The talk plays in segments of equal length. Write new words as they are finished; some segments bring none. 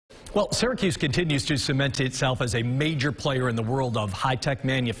Well, Syracuse continues to cement itself as a major player in the world of high-tech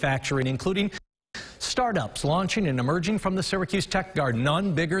manufacturing, including startups launching and emerging from the Syracuse Tech Garden,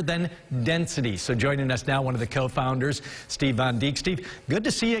 none bigger than Density. So joining us now, one of the co-founders, Steve VonDeak. Steve, good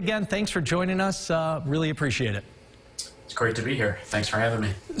to see you again. Thanks for joining us. Really appreciate it. It's great to be here. Thanks for having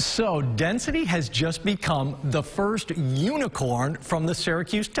me. So Density has just become the first unicorn from the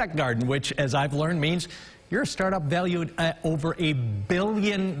Syracuse Tech Garden, which, as I've learned, means you're a startup valued at over $1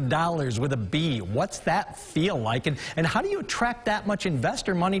 billion with a B. What's that feel like? And how do you attract that much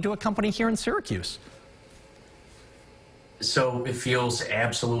investor money to a company here in Syracuse? So it feels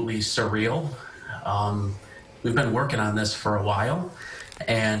absolutely surreal. We've been working on this for a while,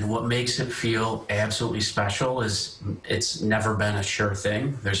 and what makes it feel absolutely special is it's never been a sure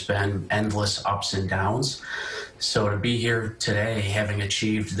thing. There's been endless ups and downs. So to be here today, having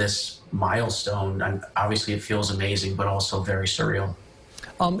achieved this milestone, obviously it feels amazing, but also very surreal.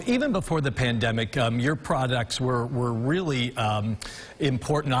 Even before the pandemic, your products were really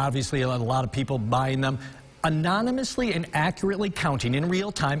important. Obviously, a lot of people buying them. Anonymously and accurately counting in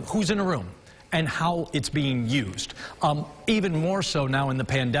real time who's in a room and how it's being used. Even more so now in the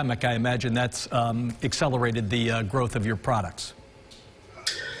pandemic, I imagine that's accelerated the growth of your products.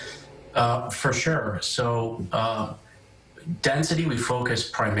 For sure. So Density, we focus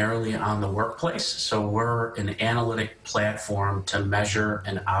primarily on the workplace. So we're an analytic platform to measure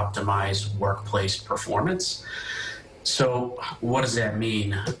and optimize workplace performance. So what does that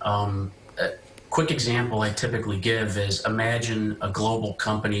mean? A quick example I typically give is imagine a global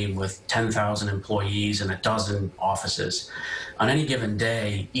company with 10,000 employees and a dozen offices. On any given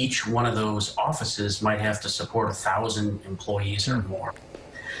day, each one of those offices might have to support 1,000 employees or more.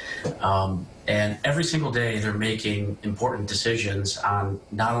 And every single day they're making important decisions on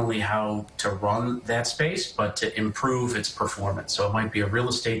not only how to run that space, but to improve its performance. So it might be a real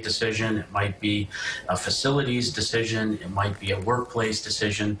estate decision, it might be a facilities decision, it might be a workplace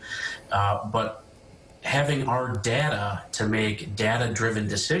decision, but having our data to make data-driven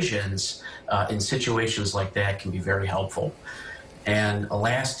decisions in situations like that can be very helpful. And a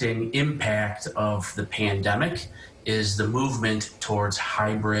lasting impact of the pandemic is the movement towards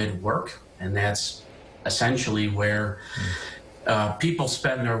hybrid work, and that's essentially where people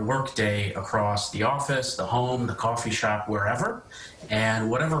spend their workday across the office, the home, the coffee shop, wherever. And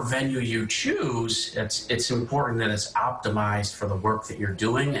whatever venue you choose, it's important that it's optimized for the work that you're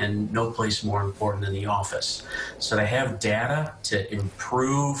doing, and no place more important than the office. So to have data to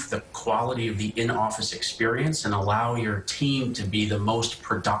improve the quality of the in-office experience and allow your team to be the most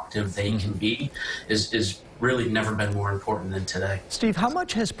productive they can be is really never been more important than today. Steve, how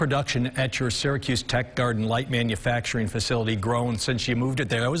much has production at your Syracuse Tech Garden light manufacturing facility grown since you moved it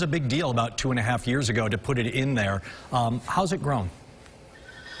there? That was a big deal about 2.5 years ago to put it in there. How's it grown?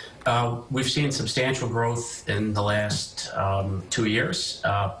 We've seen substantial growth in the last 2 years,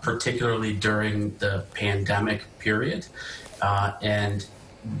 particularly during the pandemic period. And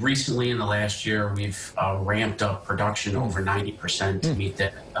recently in the last year, we've ramped up production over 90% to meet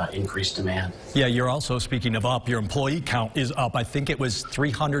that increased demand. Yeah, you're also, speaking of up, your employee count is up. I think it was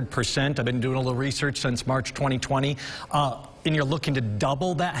 300%. I've been doing a little research since March 2020. And you're looking to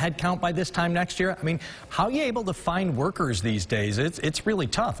double that headcount by this time next year. I mean, how are you able to find workers these days? It's really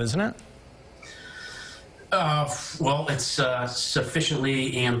tough, isn't it? Well, it's a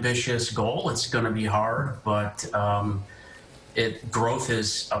sufficiently ambitious goal. It's going to be hard, but growth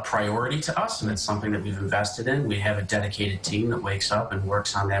is a priority to us, and it's something that we've invested in. We have a dedicated team that wakes up and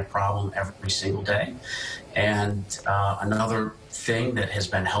works on that problem every single day. And another thing that has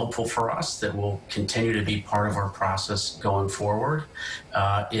been helpful for us that will continue to be part of our process going forward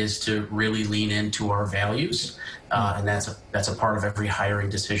is to really lean into our values. And that's a part of every hiring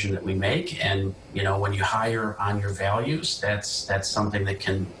decision that we make. And you know, when you hire on your values, that's something that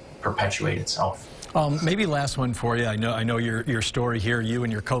can perpetuate itself. Maybe last one for you. I know your story here. You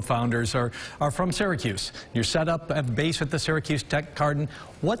and your co-founders are from Syracuse. You're set up at base at the Syracuse Tech Garden.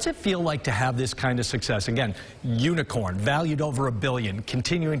 What's it feel like to have this kind of success? Again, unicorn, valued over $1 billion,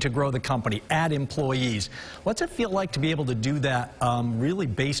 continuing to grow the company, add employees. What's it feel like to be able to do that really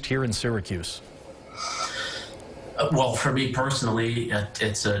based here in Syracuse? Well, for me personally,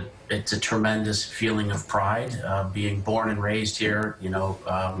 it's a tremendous feeling of pride, being born and raised here, you know,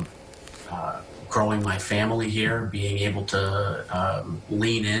 growing my family here, being able to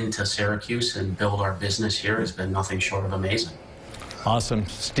lean into Syracuse and build our business here has been nothing short of amazing. Awesome.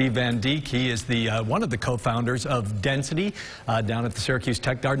 Steve VonDeak, he is the one of the co-founders of Density down at the Syracuse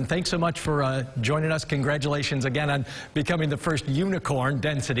Tech Garden. Thanks so much for joining us. Congratulations again on becoming the first unicorn,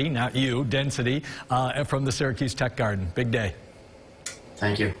 Density, not you, Density, from the Syracuse Tech Garden. Big day.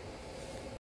 Thank you.